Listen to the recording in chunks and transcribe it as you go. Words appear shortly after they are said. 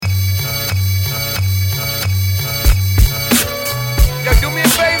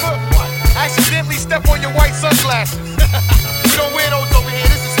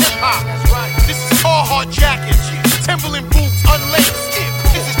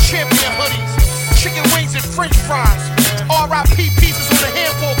french fries. R.I.P. pieces on the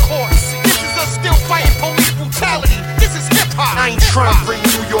handball court. This is us still fighting police brutality. This is hip-hop. I ain't trying to bring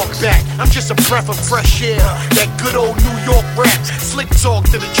New York back. I'm just a breath of fresh air. That good old New York rap. Slick talk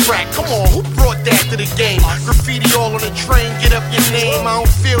to the track. Come on, who brought that to the game? Graffiti all on the train, get up your name. I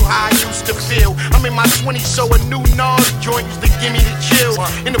don't feel how I used to feel. I'm in my 20s, so a new Nas joint used to give me the chills.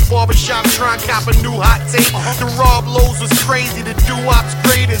 In the barbershop trying to cop a new hot tape. The Rob Lowe's was crazy. The doo-wop's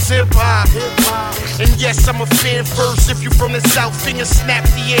great as hip-hop. And yes, I'm a fan first. If you from the South, finger snap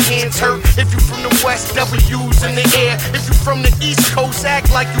to your hands hurt. If you from the West, W's in the air. If you from the East Coast,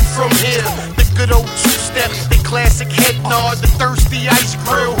 act like you from here. The good old two-step, the classic head nod, the thirsty ice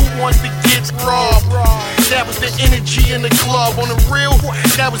grill. Who wants to get robbed? That was the energy in the club. On the real,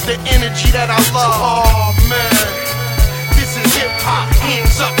 that was the energy that I love. Oh man, this is hip-hop.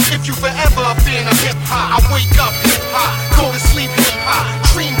 Hands up if you forever a fan of hip-hop. I wake up hip-hop, go to sleep hip-hop,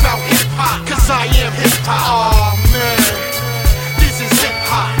 dream about hip-hop, cause I am hip-hop. Oh man, this is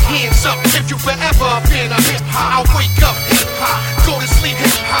hip-hop. Hands up if you forever a fan of hip-hop. I wake up hip-hop, go to sleep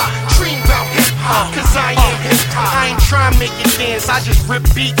hip-hop, dream about hip-hop, cause I am hip-hop. I ain't trying to make it dance, I just rip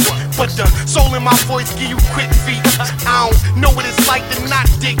beats. But the soul in my voice give you quick feet. I don't know what it's like to not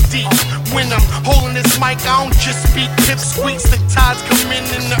dig deep. When I'm holding this mic, I don't just speak pipsqueaks. The tides come in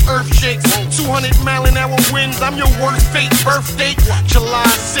and the earth shakes. 200 mile an hour winds, I'm your worst fate. Birthday, July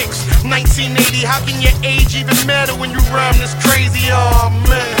 6, 1980. How can your age even matter when you rhyme this crazy? Oh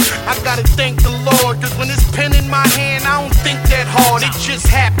man, I gotta thank the Lord, cause when it's pen in my hand, I don't think that hard. It just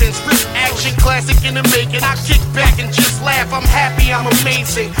happens. Risk action, classic in the making. I kick back and just laugh. I'm happy, I'm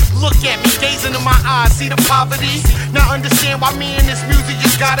amazing. Look at me, gaze into my eyes, see the poverty? Now understand why me and this music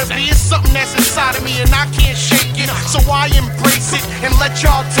just gotta be. It's something that's inside of me and I can't shake it. So I embrace it and let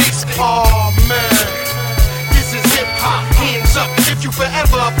y'all taste it. Oh man, this is hip-hop. Hands up if you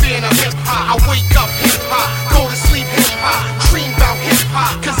forever a fan of hip-hop. I wake up hip-hop, go to sleep hip-hop, dream about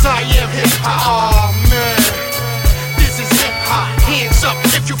hip-hop, cause I am hip-hop. Oh man, this is hip-hop. Hands up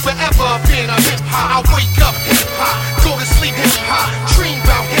if you forever a fan of hip-hop. I wake up hip-hop, go to sleep hip-hop, dream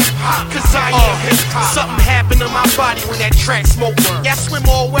about hip-hop, cause I am hip-hop. Something happened to my body when that track smoke. Yeah, I swim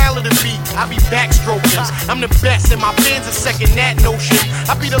all wild of the beat, I be backstroking. I'm the best and my fans are second that notion.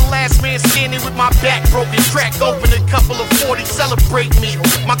 I be the last man standing with my back broken. Crack open a couple of 40, celebrate me.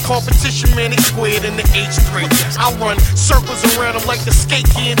 My competition, man, they squared in the H3. I run circles around them like the skate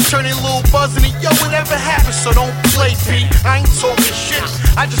key and turn a little buzz into yo, whatever happens, so don't play B. I ain't talking shit,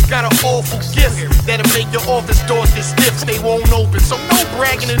 I just got an awful gift that'll make your office doors get stiff. They won't open, so no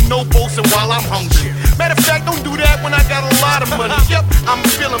bragging and no boasting while I'm hungry. Matter of fact, don't do that when I got a lot of money. Yep, I'm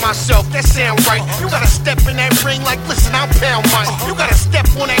feeling myself, that sound right. You gotta step in that ring like, listen, I'm Pound Mike. You gotta step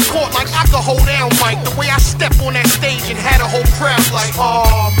on that court like I could hold down Mike. The way I step on that stage and had a whole crowd like,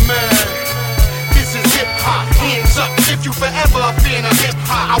 oh man, this is hip-hop. Hands up if you forever a fan of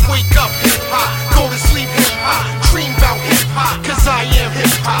hip-hop. I wake up hip-hop, go to sleep hip-hop, dream about hip-hop, cause I am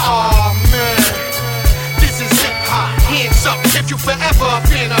hip-hop. Oh man, this is hip-hop. Hands up if you forever a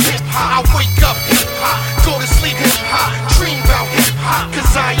fan of hip-hop. I wake up hip-hop, go to sleep hip-hop, dream about hip-hop,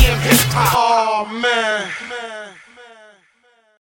 cause I am hip-hop. Oh man.